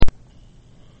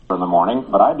in the morning,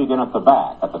 but I begin at the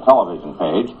back, at the television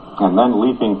page, and then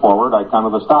leaping forward, I come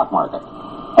to the stock market.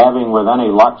 Having, with any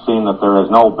luck, seen that there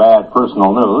is no bad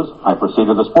personal news, I proceed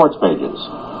to the sports pages.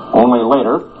 Only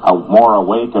later, more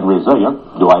awake and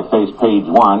resilient, do I face page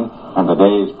one and the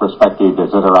day's prospective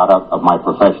desiderata of my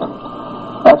profession.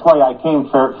 That's why I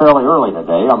came fairly early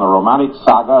today on the romantic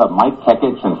saga of Mike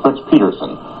Kekich and Fritz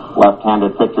Peterson,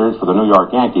 left-handed pitchers for the New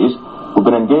York Yankees, who've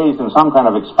been engaged in some kind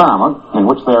of experiment in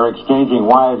which they are exchanging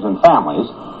wives and families,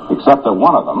 except that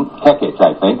one of them, Kekich,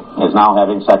 I think, is now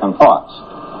having second thoughts.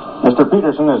 Mr.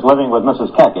 Peterson is living with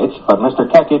Mrs. Kekich, but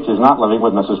Mr. Kekich is not living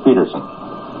with Mrs. Peterson.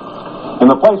 In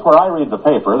the place where I read the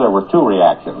paper, there were two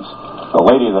reactions. The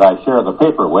lady that I share the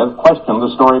paper with questioned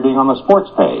the story being on the sports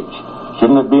page.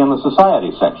 Shouldn't it be in the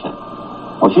society section?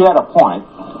 Well, she had a point.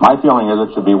 My feeling is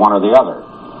it should be one or the other.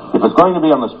 If it's going to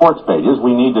be on the sports pages,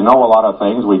 we need to know a lot of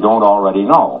things we don't already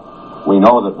know. We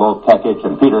know that both Kekich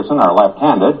and Peterson are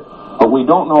left-handed, but we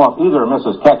don't know if either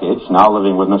Mrs. Kekich, now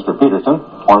living with Mr. Peterson,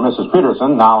 or Mrs.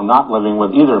 Peterson, now not living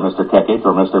with either Mr. Kekich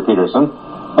or Mr. Peterson,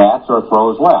 bats or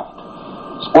throws left.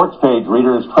 Sports page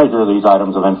readers treasure these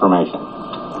items of information.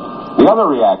 The other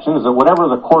reaction is that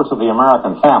whatever the course of the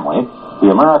American family,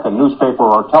 the American newspaper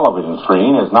or television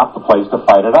screen is not the place to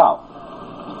fight it out.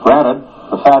 Granted,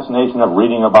 the fascination of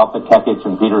reading about the Kekich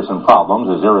and Peterson problems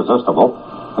is irresistible.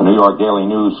 The New York Daily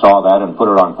News saw that and put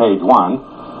it on page one,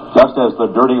 just as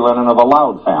the dirty linen of the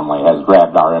Loud family has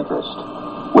grabbed our interest.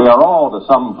 We are all, to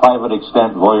some private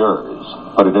extent, voyeurs,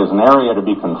 but it is an area to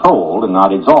be controlled and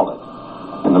not exalted.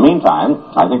 In the meantime,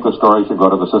 I think the story should go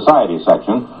to the society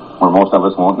section, where most of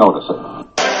us won't notice it.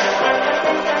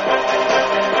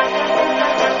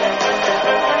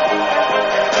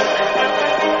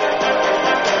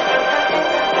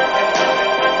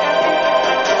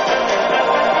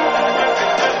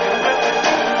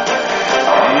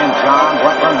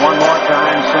 One more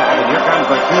time, set. And here comes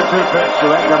the 2-2 pitch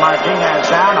to Edgar Martinez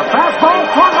down. A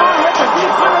fastball, swung on, hit the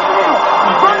deep center field.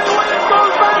 Bernie Williams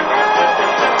goes back in.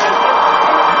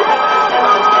 Get off the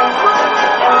run, Brandon.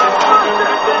 Busted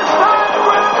this time,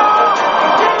 Grandma.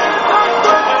 It is a grand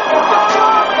slam.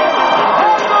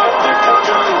 And the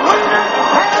Mariners lead it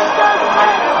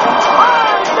 10-6.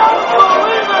 I don't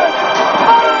believe it.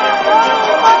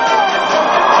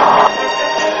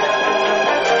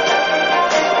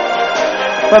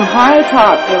 From high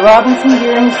atop the Robinson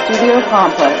Gearing Studio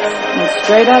Complex in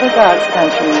straight out of God's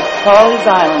country, Pawleys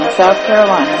Island, South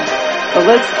Carolina, the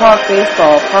Let's Talk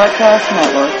Baseball Podcast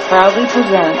Network proudly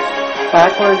presents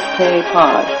Backwards K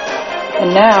Pod.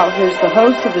 And now, here's the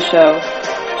host of the show,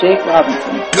 Jake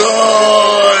Robinson.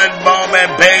 Good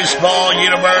moment, baseball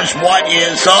universe. What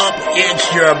is up? It's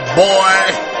your boy,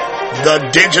 the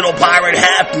digital pirate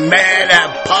half man,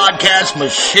 half podcast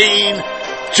machine,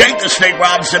 Jake the Snake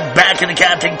Robinson, back in the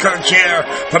Captain Kirk chair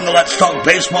from the Let's Talk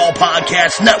Baseball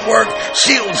Podcast Network.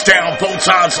 Shields down,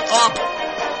 photons up.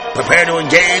 Prepare to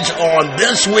engage on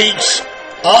this week's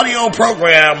audio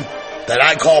program that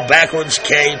I call Backwards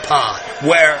K-Pod,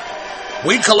 where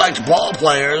we collect ball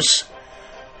players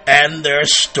and their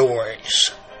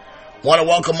stories. Want to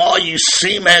welcome all you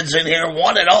seamheads in here,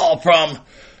 one and all, from,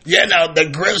 the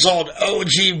grizzled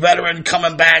OG veteran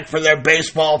coming back for their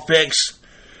baseball fix,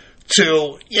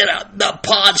 to, the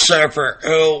pod surfer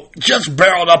who just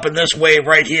barreled up in this wave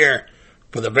right here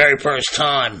for the very first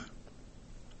time.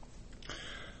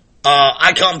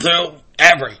 I come through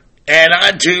and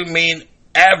I do mean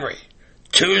every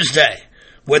Tuesday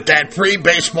with that free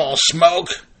baseball smoke.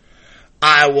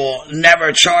 I will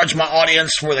never charge my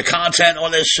audience for the content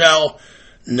on this show.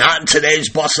 Not in today's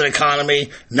busted economy.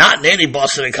 Not in any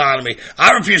busted economy.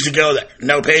 I refuse to go there.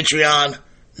 No Patreon.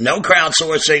 No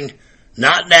crowdsourcing.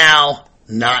 Not now,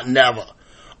 not never.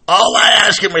 All I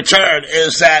ask in return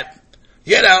is that,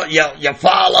 you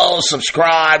follow,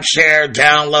 subscribe, share,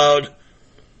 download.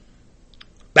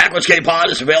 Backwards K-Pod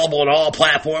is available on all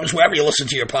platforms, wherever you listen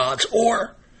to your pods,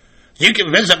 or you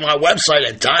can visit my website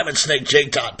at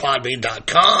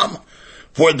diamondsnakejake.podbean.com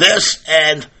for this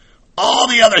and all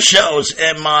the other shows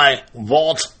in my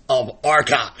vault of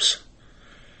archives.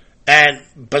 And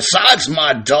besides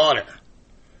my daughter,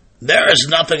 there is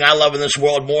nothing I love in this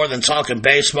world more than talking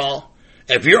baseball.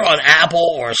 If you're on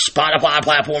Apple or Spotify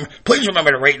platform, please remember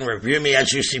to rate and review me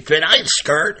as you see fit. I ain't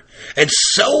scared.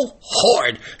 It's so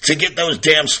hard to get those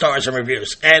damn stars and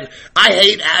reviews. And I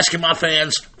hate asking my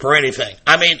fans for anything.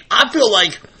 I feel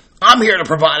like I'm here to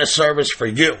provide a service for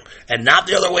you and not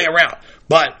the other way around.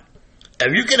 But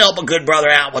if you can help a good brother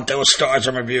out with those stars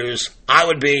and reviews, I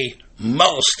would be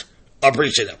most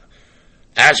appreciative.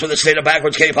 As for the state of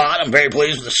Backwards K-Pod, I'm very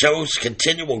pleased with the show's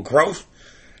continual growth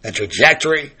and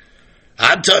trajectory.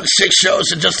 I've done 6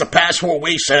 shows in just the past 4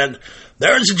 weeks, and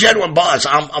there is a genuine buzz.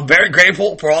 I'm very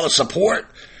grateful for all the support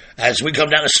as we come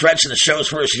down the stretch in the show's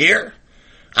first year.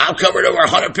 I've covered over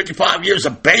 155 years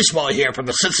of baseball here, from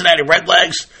the Cincinnati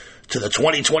Redlegs to the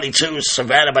 2022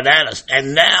 Savannah Bananas.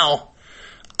 And now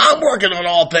I'm working on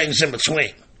all things in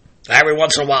between. Every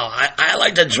once in a while, I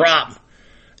like to drop,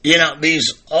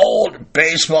 these old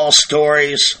baseball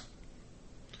stories.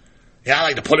 I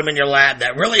like to put them in your lap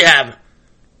that really have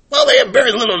they have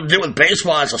very little to do with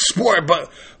baseball as a sport, but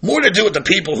more to do with the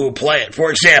people who play it. For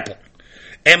example,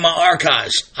 in my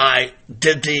archives, I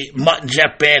did the Mutt and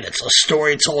Jeff Bandits, a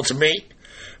story told to me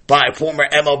by former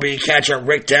MLB catcher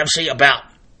Rick Dempsey about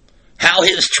how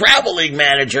his travel league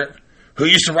manager, who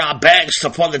used to rob banks to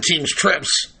fund the team's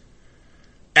trips.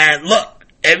 And look,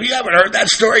 if you haven't heard that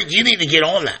story, you need to get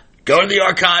on that. Go to the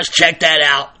archives, check that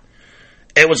out.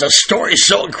 It was a story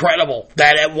so incredible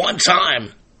that at one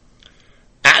time,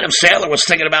 Adam Sandler was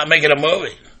thinking about making a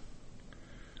movie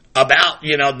about,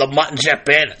 the Mutt and Jeff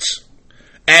Bandits.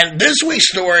 And this week's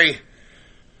story,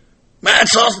 man,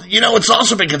 it's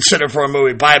also been considered for a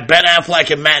movie by Ben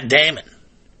Affleck and Matt Damon.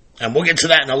 And we'll get to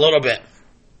that in a little bit.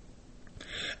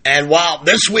 And while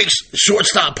this week's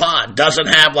Shortstop Pod doesn't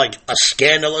have, a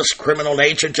scandalous criminal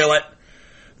nature to it,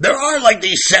 there are,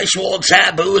 these sexual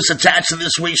taboos attached to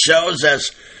this week's shows,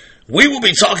 as we will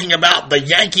be talking about the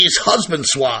Yankees husband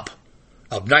swap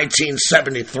of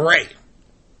 1973.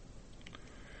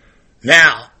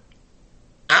 Now,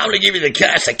 I'm going to give you the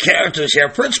cast of characters here.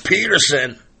 Fritz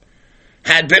Peterson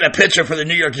had been a pitcher for the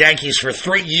New York Yankees for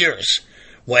 3 years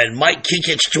when Mike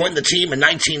Kekich joined the team in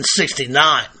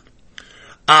 1969.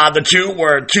 The two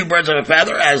were two birds of a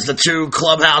feather, as the two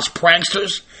clubhouse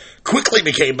pranksters quickly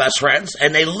became best friends,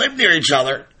 and they lived near each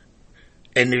other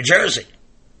in New Jersey.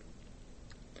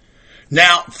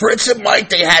 Now, Fritz and Mike,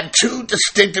 they had 2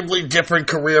 distinctively different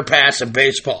career paths in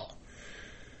baseball.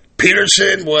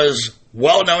 Peterson was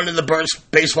well known in the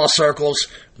baseball circles,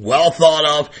 well thought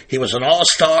of. He was an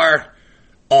all-star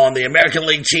on the American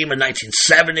League team in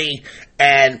 1970,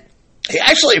 and he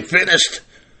actually finished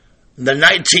the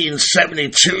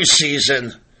 1972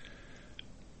 season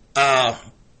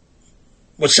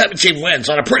with 17 wins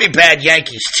on a pretty bad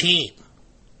Yankees team.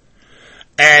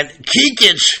 And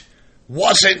Kekich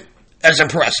wasn't as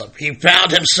impressive. He found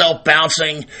himself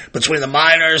bouncing between the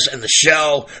minors and the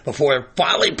show before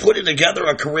finally putting together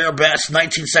a career-best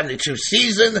 1972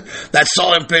 season that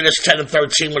saw him finish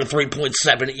 10-13 with a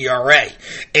 3.7 ERA.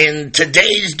 In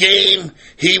today's game,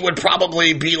 he would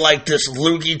probably be like this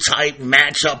loogie-type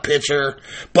matchup pitcher,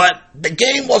 but the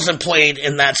game wasn't played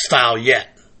in that style yet.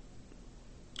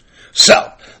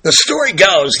 So, the story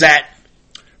goes that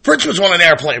Fritz was on an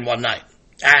airplane one night.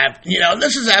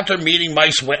 This is after meeting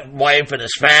Mike's wife and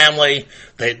his family.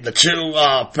 The two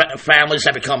families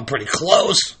have become pretty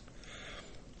close.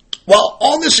 Well,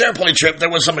 on this airplane trip,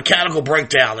 there was a mechanical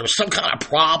breakdown. There was some kind of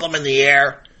problem in the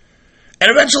air.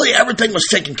 And eventually, everything was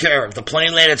taken care of. The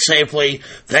plane landed safely.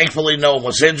 Thankfully, no one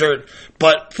was injured.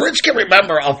 But Fritz can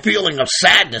remember a feeling of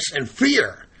sadness and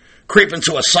fear creep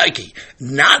into his psyche.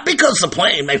 Not because the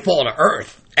plane may fall to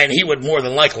earth, and he would more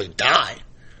than likely die.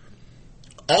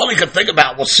 All he could think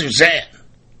about was Suzanne,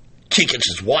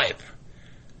 Kekich's wife.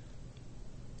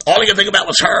 All he could think about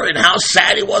was her and how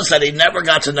sad he was that he never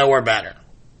got to know her better.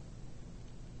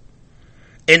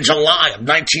 In July of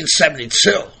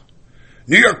 1972,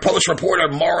 New York Post reporter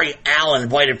Maury Allen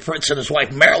invited Fritz and his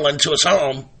wife Marilyn to his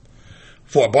home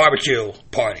for a barbecue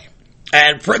party.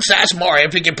 And Fritz asked Maury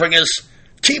if he could bring his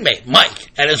teammate,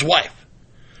 Mike, and his wife,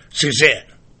 Suzanne.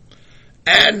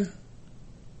 And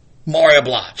Maury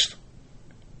obliged.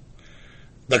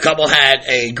 The couple had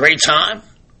a great time.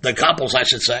 The couples, I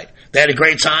should say. They had a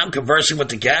great time conversing with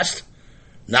the guests,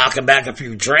 knocking back a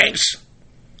few drinks.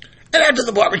 And after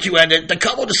the barbecue ended, the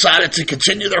couple decided to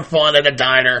continue their fun at a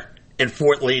diner in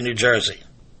Fort Lee, New Jersey.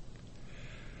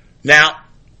 Now,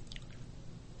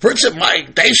 Fritz and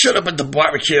Mike, they showed up at the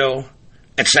barbecue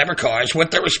in separate cars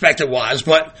with their respective wives,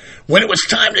 but when it was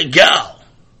time to go,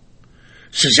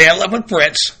 Suzanne left with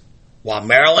Fritz while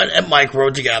Marilyn and Mike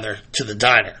rode together to the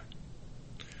diner.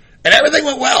 And everything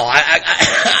went well.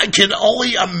 I can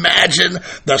only imagine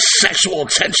the sexual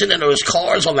tension in those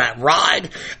cars on that ride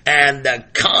and the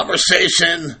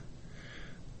conversation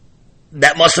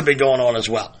that must have been going on as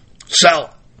well. So,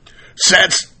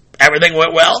 since everything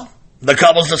went well, the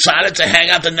couples decided to hang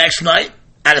out the next night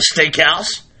at a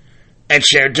steakhouse and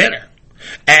share dinner.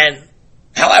 And,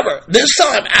 however, this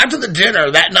time, after the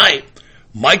dinner that night,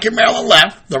 Mike and Marilyn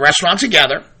left the restaurant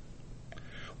together,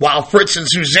 while Fritz and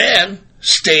Suzanne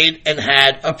stayed and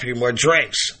had a few more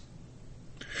drinks.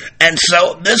 And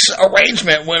so this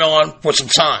arrangement went on for some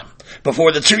time.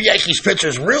 before the two Yankees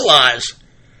pitchers realized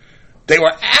they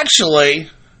were actually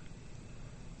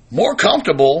more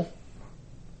comfortable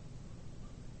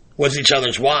with each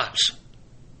other's wives.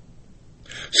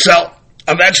 So,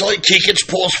 eventually, Kekich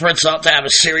pulls Fritz up to have a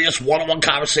serious one-on-one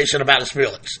conversation about his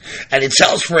feelings. And he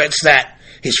tells Fritz that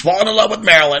he's fallen in love with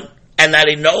Marilyn and that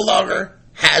he no longer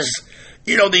has,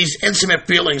 these intimate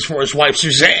feelings for his wife,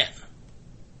 Suzanne.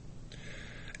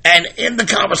 And in the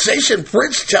conversation,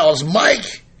 Fritz tells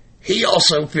Mike he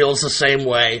also feels the same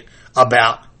way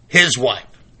about his wife.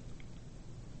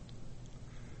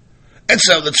 And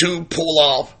so the two pull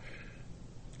off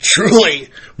truly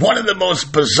one of the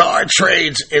most bizarre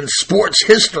trades in sports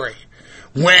history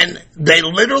when they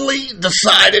literally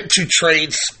decided to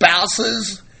trade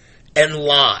spouses and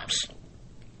lives.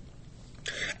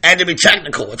 And to be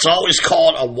technical, it's always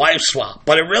called a wife swap,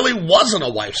 but it really wasn't a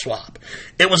wife swap.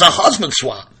 It was a husband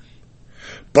swap.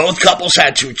 Both couples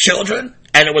had 2 children,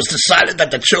 and it was decided that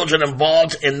the children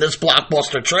involved in this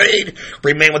blockbuster trade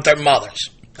remain with their mothers.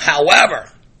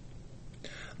 However,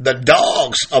 the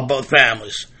dogs of both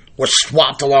families were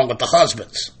swapped along with the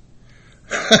husbands.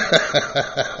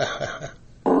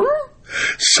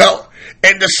 So,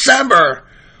 in December,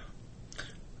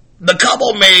 the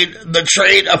couple made the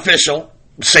trade official.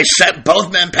 They sent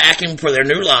both men packing for their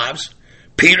new lives.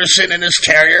 Peterson and his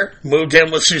terrier moved in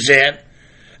with Suzanne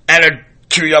and her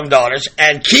 2 young daughters,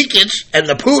 and Kekich and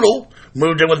the poodle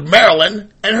moved in with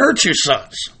Marilyn and her 2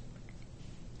 sons.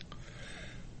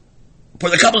 For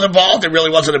the couples involved, it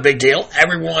really wasn't a big deal.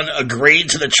 Everyone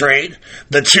agreed to the trade.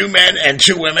 The 2 men and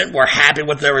 2 women were happy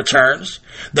with their returns.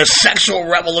 The sexual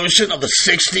revolution of the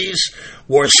 60s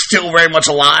was still very much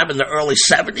alive in the early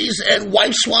 70s, and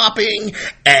wife swapping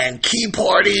and key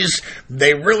parties,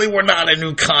 they really were not a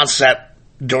new concept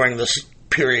during this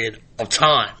period of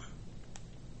time.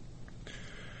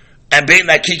 And being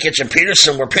that Kekich and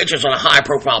Peterson were pitchers on a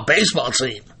high-profile baseball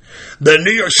team, the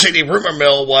New York City rumor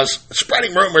mill was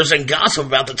spreading rumors and gossip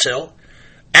about the two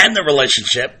and the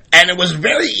relationship, and it was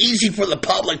very easy for the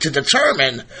public to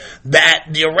determine that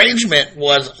the arrangement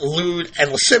was lewd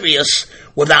and lascivious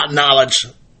without knowledge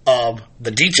of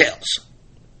the details.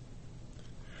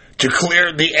 To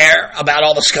clear the air about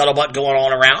all the scuttlebutt going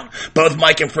on around, both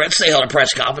Mike and Fritz, they held a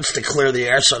press conference to clear the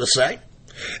air, so to say.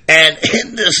 And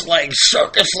in this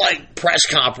circus-like press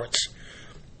conference,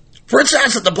 Fritz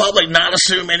asked that the public not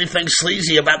assume anything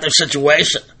sleazy about their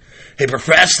situation. He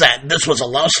professed that this was a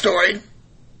love story.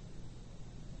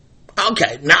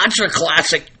 Okay, not your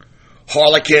classic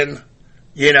Harlequin,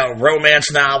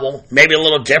 romance novel. Maybe a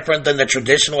little different than the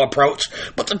traditional approach,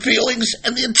 but the feelings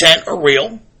and the intent are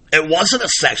real. It wasn't a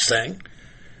sex thing,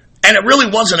 and it really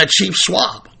wasn't a cheap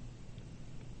swap.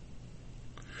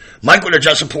 Mike would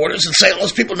address reporters and say,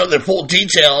 unless people know the full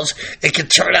details, it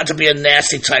could turn out to be a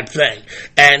nasty type thing.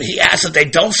 And he asked that they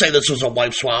don't say this was a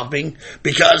wife swapping,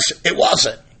 because it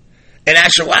wasn't. In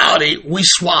actuality, we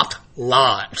swapped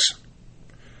lives.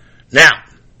 Now,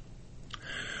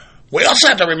 we also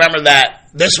have to remember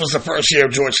that this was the first year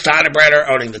of George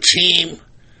Steinbrenner owning the team.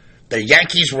 The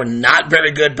Yankees were not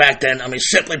very good back then. I mean,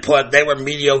 simply put, they were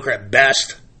mediocre at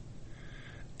best.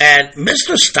 And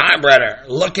Mr. Steinbrenner,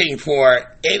 looking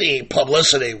for any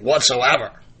publicity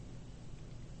whatsoever,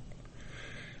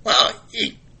 well,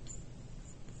 he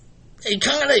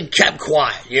kind of kept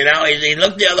quiet, He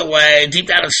looked the other way. Deep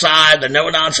down inside, the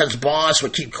no-nonsense boss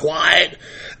would keep quiet,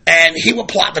 and he would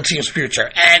plot the team's future.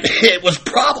 And it was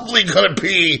probably going to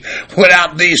be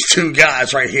without these 2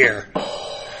 guys right here.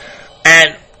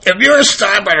 And if you're a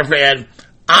Steinbrenner fan,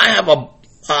 I have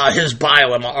his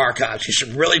bio in my archives. You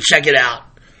should really check it out.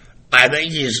 I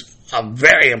think he's a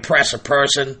very impressive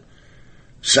person.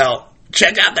 So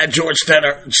check out that George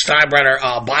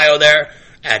Steinbrenner bio there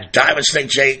at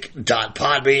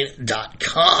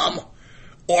diamondsnakejake.podbean.com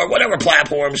or whatever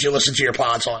platforms you listen to your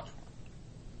pods on.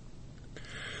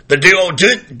 The duo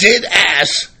did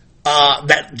ask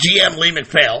that GM Lee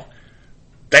McPhail,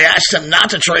 they asked him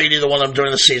not to trade either one of them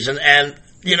during the season, and,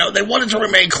 they wanted to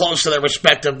remain close to their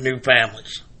respective new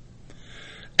families.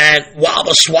 And while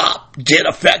the swap did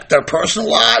affect their personal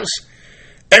lives,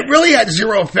 it really had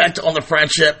zero effect on the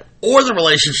friendship or the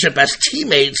relationship as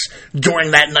teammates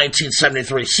during that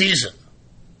 1973 season.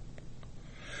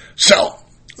 So,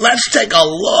 let's take a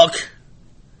look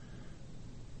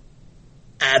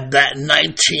at that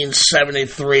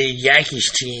 1973 Yankees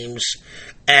teams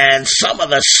and some of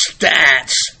the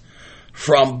stats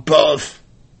from both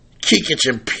Kekich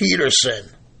and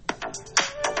Peterson.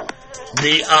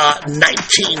 The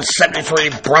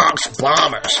 1973 Bronx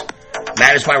Bombers,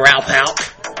 managed by Ralph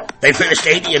Houck. They finished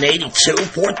 80 and 82,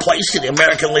 4th place in the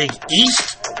American League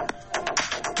East.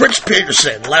 Fritz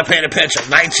Peterson, left-handed pitcher,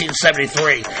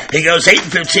 1973. He goes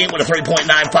 8-15 with a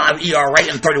 3.95 ERA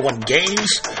in 31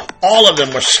 games. All of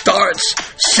them were starts,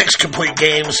 6 complete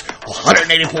games,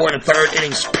 184 in the third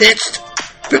innings pitched,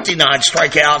 59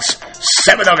 strikeouts,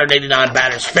 789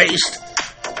 batters faced,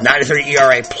 93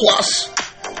 ERA plus,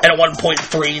 and a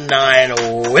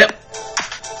 1.39 whip.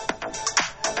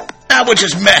 Which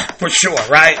is meh for sure,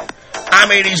 right? I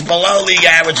mean, he's below league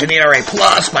average in ERA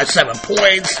plus by 7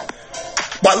 points.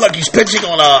 But look, he's pitching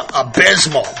on a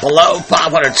abysmal, below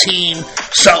 500 team.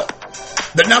 So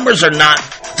the numbers are not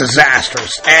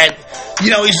disastrous. And,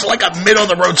 you know, he's like a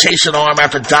middle-of-the-rotation arm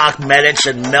after Doc Medich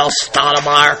and Mel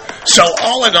Stoudemire. So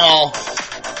all in all,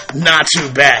 not too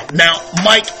bad. Now,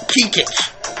 Mike Kekich,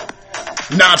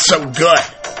 not so good,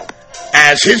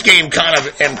 as his game kind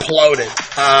of imploded.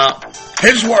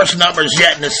 His worst numbers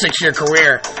yet in his 6-year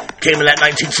career came in that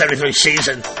 1973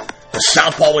 season. The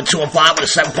Southpaw went 2-5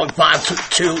 with a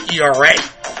 7.52 ERA,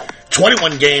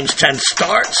 21 games, 10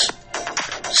 starts,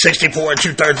 64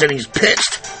 2/3 innings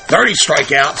pitched, 30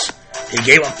 strikeouts. He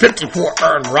gave up 54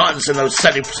 earned runs in those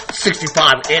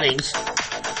 65 innings,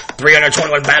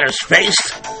 321 batters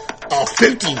faced, a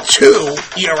 52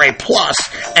 ERA plus,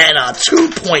 and a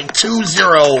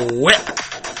 2.20 whip,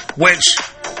 which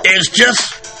is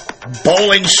just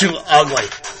bowling shoe ugly,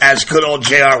 as good old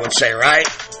JR would say, right?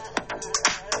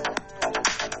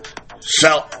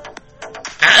 So,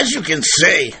 as you can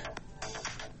see,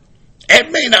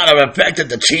 it may not have affected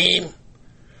the team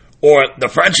or the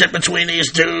friendship between these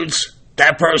dudes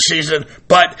that first season,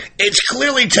 but it's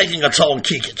clearly taking a toll on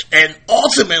Kekich. And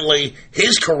ultimately,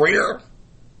 his career,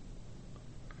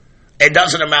 it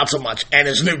doesn't amount to much. And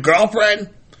his new girlfriend,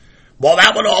 well,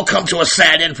 that would all come to a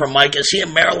sad end for Mike, as he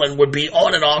and Marilyn would be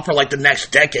on and off for like the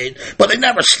next decade, but they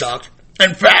never stuck.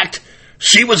 In fact,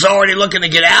 she was already looking to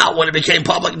get out when it became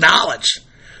public knowledge.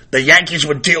 The Yankees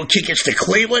would deal Kekich to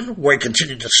Cleveland, where he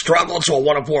continued to struggle to a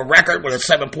 1-4 record with a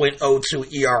 7.02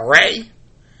 ERA.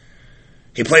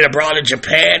 He played abroad in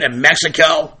Japan and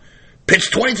Mexico,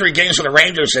 pitched 23 games for the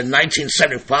Rangers in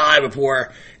 1975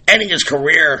 before ending his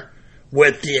career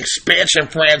with the expansion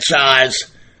franchise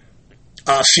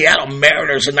Seattle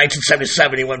Mariners in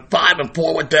 1977. He went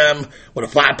 5-4 with them with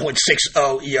a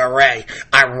 5.60 ERA.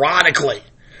 Ironically,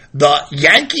 the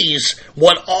Yankees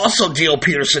would also deal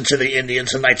Peterson to the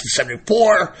Indians in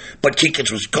 1974, but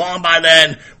Kekich was gone by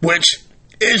then, which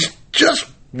is just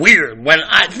weird when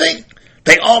I think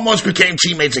they almost became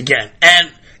teammates again.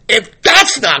 And if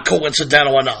that's not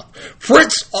coincidental enough,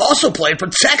 Fritz also played for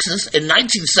Texas in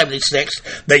 1976,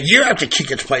 the year after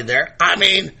Kekich played there. I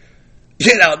mean,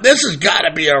 you know, this has got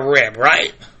to be a rib,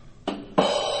 right?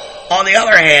 On the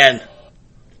other hand,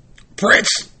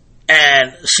 Fritz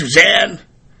and Suzanne,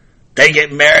 they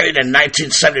get married in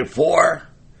 1974.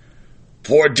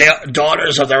 4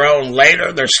 daughters of their own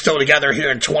later. They're still together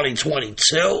here in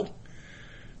 2022.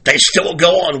 They still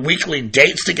go on weekly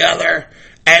dates together,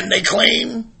 and they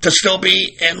claim to still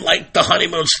be in, like, the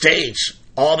honeymoon stage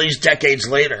all these decades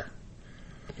later.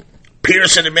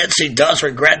 Peterson admits he does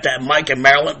regret that Mike and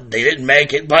Marilyn, they didn't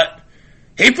make it, but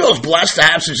he feels blessed to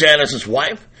have Suzanne as his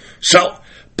wife. So,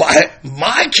 by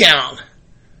my count,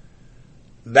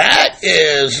 that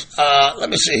is,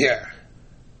 let me see here.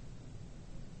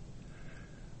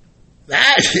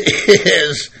 That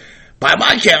is, by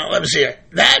my count, let me see here.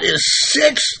 That is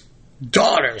 6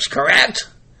 daughters, correct?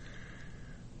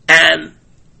 And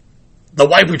the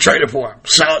wife who traded for him.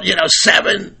 So,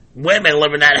 7 women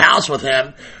live in that house with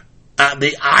him.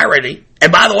 The irony.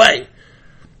 And by the way,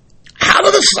 how do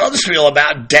the sons feel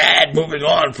about dad moving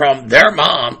on from their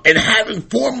mom and having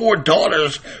 4 more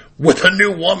daughters with a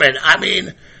new woman? I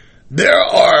mean, there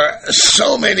are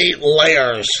so many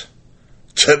layers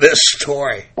to this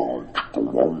story. By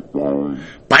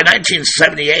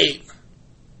 1978,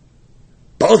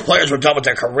 both players were done with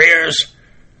their careers.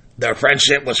 Their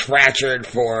friendship was fractured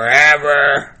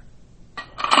forever.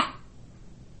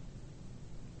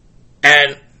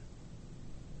 And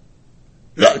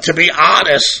look, to be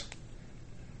honest,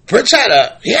 Fritz had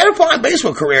a fine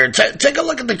baseball career. Take a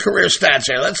look at the career stats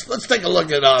here. Let's take a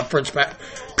look at Fritz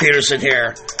Peterson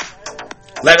here.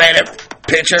 Left-handed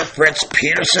pitcher Fritz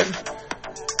Peterson.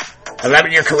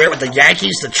 11-year career with the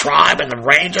Yankees, the Tribe, and the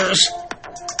Rangers.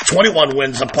 21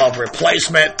 wins above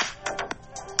replacement.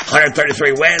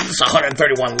 133 wins,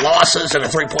 131 losses, and a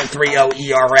 3.30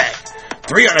 ERA.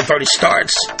 330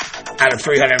 starts out of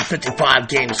 355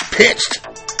 games pitched.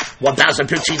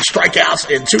 1,015 strikeouts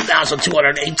in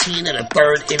 2,218 in the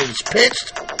third innings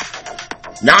pitched.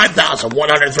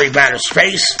 9,103 batters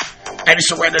faced. And he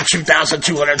surrendered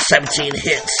 2,217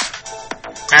 hits.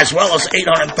 as well as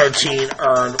 813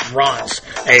 earned runs,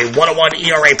 a 101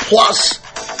 ERA plus,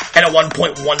 and a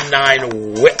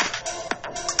 1.19 whip.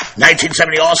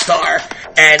 1970 All-Star,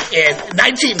 and in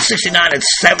 1969 and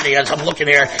 70, as I'm looking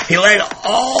here, he led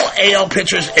all AL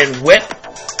pitchers in whip,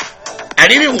 and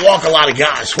he didn't walk a lot of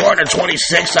guys,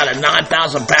 426 out of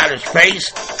 9,000 batters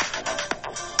faced,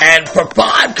 and for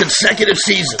 5 consecutive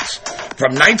seasons,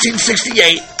 from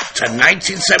 1968 to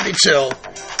 1972,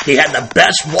 he had the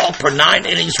best walk per 9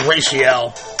 innings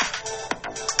ratio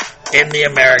in the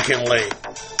American League.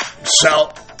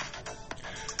 So,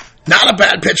 not a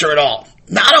bad pitcher at all.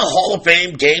 Not a Hall of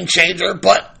Fame game changer,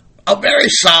 but a very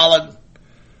solid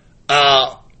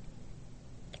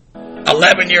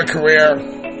 11-year career.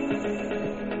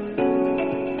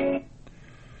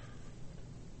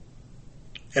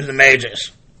 In the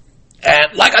majors.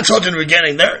 And like I told you in the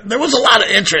beginning, there was a lot of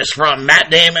interest from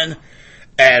Matt Damon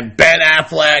and Ben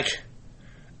Affleck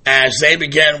as they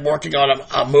began working on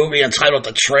a movie entitled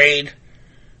The Trade.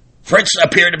 Fritz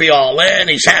appeared to be all in.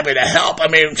 He's happy to help. I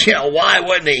mean, why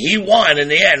wouldn't he? He won in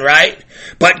the end, right?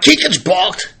 But Kekich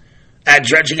balked at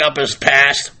dredging up his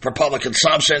past for public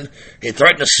consumption. He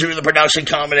threatened to sue the production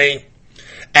company.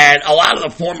 And a lot of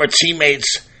the former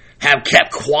teammates have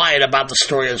kept quiet about the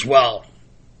story as well.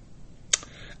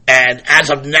 And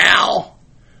as of now,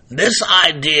 this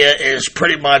idea is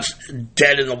pretty much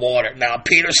dead in the water. Now,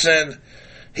 Peterson,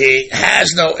 he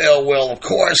has no ill will, of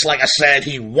course. Like I said,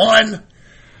 he won.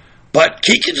 But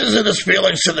Kekich is in his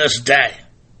feelings to this day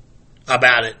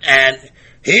about it. And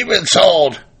he even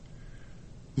told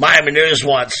Miami News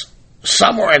once,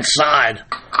 somewhere inside,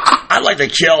 I'd like to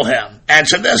kill him. And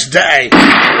to this day,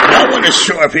 no one is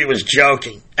sure if he was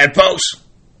joking. And folks,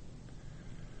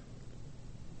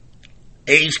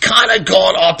 he's kind of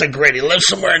gone off the grid. He lives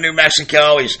somewhere in New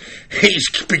Mexico. He's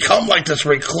become like this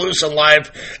recluse in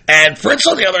life. And Fritz,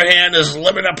 on the other hand, is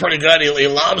living up pretty good. He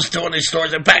loves doing these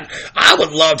stories. In fact, I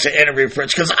would love to interview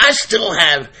Fritz because I still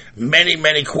have many,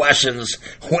 many questions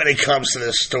when it comes to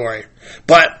this story.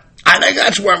 But I think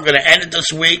that's where I'm going to end it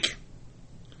this week.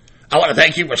 I want to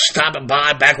thank you for stopping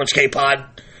by Backwards K-Pod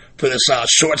for this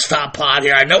shortstop pod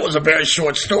here. I know it was a very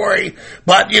short story,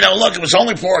 but, look, it was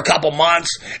only for a couple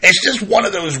months. It's just one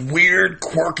of those weird,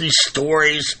 quirky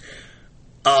stories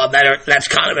that's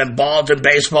kind of involved in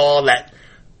baseball that,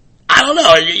 I don't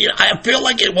know, I feel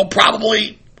like it will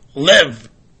probably live,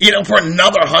 for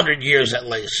another 100 years at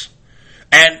least.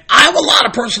 And I have a lot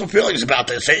of personal feelings about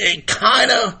this. I'd kind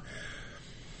of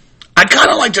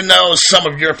like to know some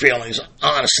of your feelings,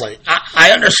 honestly.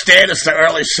 I understand it's the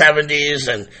early 70s,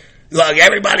 and look,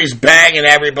 everybody's banging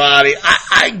everybody.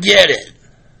 I get it.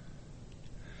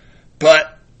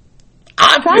 But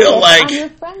I feel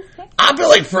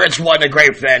like Fritz wasn't a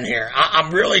great fan here.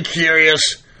 I'm really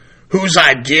curious whose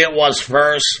idea it was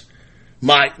first.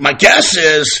 My guess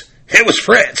is it was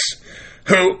Fritz,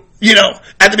 who,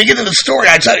 at the beginning of the story,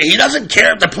 I tell you, he doesn't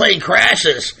care if the plane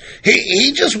crashes.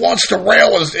 He just wants to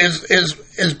rail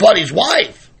his buddy's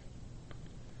wife.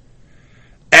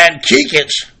 And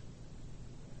Kekich,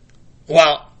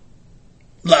 well,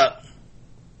 look,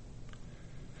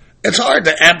 it's hard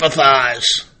to empathize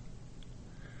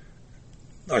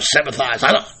or sympathize.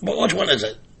 Which one is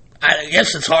it? I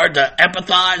guess it's hard to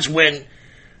empathize when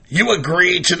you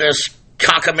agree to this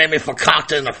cockamamie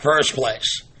fakakta in the first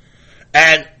place.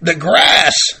 And the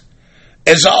grass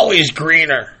is always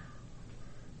greener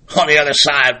on the other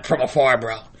side from afar,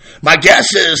 bro. My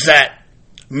guess is that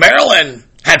Marilyn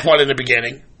had fun in the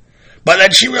beginning, but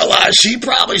then she realized she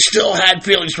probably still had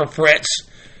feelings for Fritz,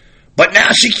 but now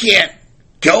she can't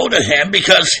go to him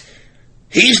because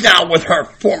he's now with her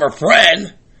former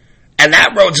friend, and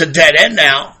that road's a dead end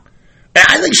now. And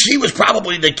I think she was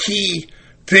probably the key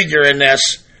figure in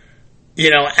this,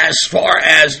 as far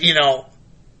as,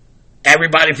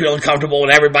 everybody feeling comfortable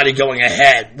and everybody going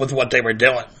ahead with what they were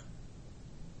doing.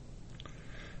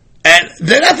 And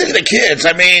then I think of the kids.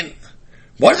 I mean,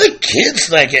 what are the kids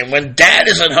thinking when Dad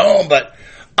isn't home but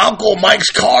Uncle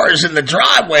Mike's car is in the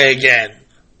driveway again?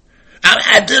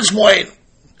 At this point,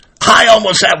 I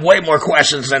almost have way more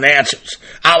questions than answers.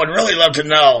 I would really love to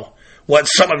know what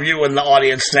some of you in the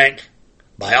audience think.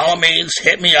 By all means,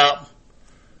 hit me up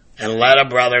and let a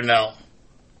brother know.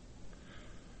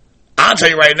 I'll tell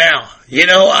you right now, you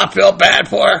know who I feel bad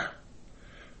for?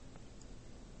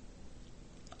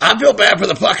 I feel bad for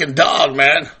the fucking dog,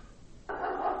 man.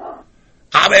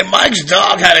 I mean, Mike's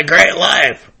dog had a great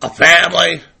life. A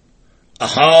family, a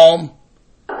home,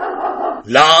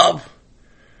 love.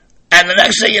 And the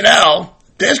next thing you know,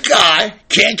 this guy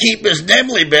can't keep his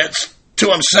nimbly bits to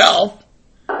himself.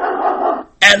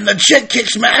 And the chick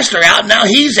kicks Master out, now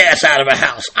he's ass out of a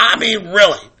house. I mean,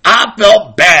 really. I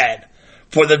felt bad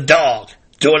for the dog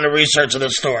doing the research of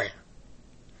this story.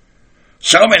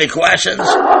 So many questions.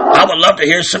 I would love to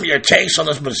hear some of your takes on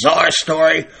this bizarre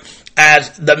story,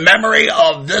 as the memory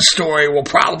of this story will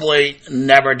probably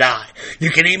never die.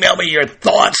 You can email me your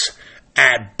thoughts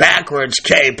at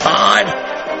BackwardsKPod.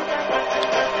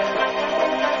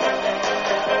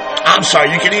 I'm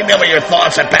sorry, you can email me your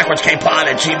thoughts at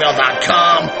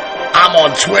BackwardsKPod@gmail.com. I'm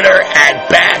on Twitter at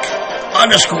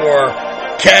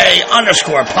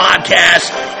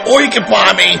back_K_podcast, or you can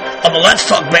find me on the Let's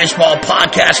Talk Baseball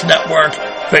Podcast Network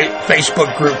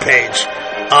Facebook group page.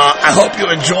 I hope you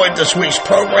enjoyed this week's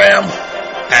program.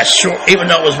 As short, even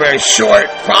though it was very short,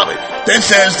 probably this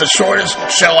is the shortest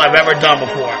show I've ever done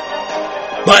before.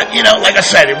 But, like I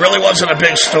said, it really wasn't a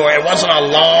big story. It wasn't a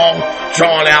long,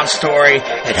 drawn-out story.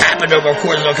 It happened over the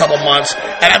course of a couple months,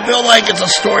 and I feel like it's a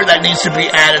story that needs to be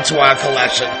added to our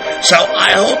collection. So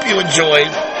I hope you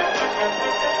enjoyed,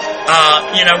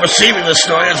 receiving this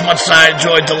story as much as I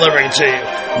enjoyed delivering it to you.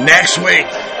 Next week,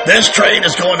 this train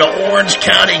is going to Orange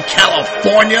County,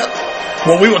 California,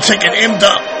 where we will take an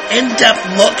in-depth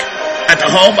look at the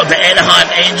home of the Anaheim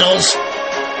Angels,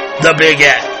 the Big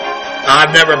Ed.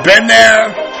 I've never been there,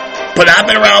 but I've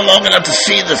been around long enough to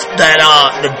see the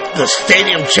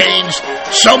stadium change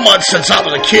so much since I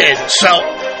was a kid. So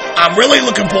I'm really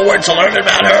looking forward to learning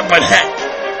about her, but hey,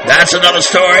 that's another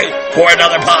story for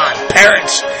another pod.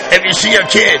 Parents, if you see your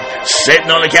kid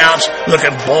sitting on the couch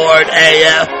looking bored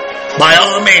AF, by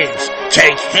all means,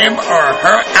 take him or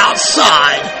her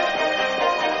outside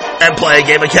and play a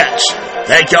game of catch.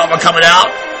 Thank y'all for coming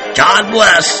out. God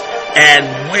bless,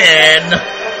 and win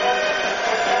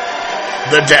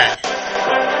the day.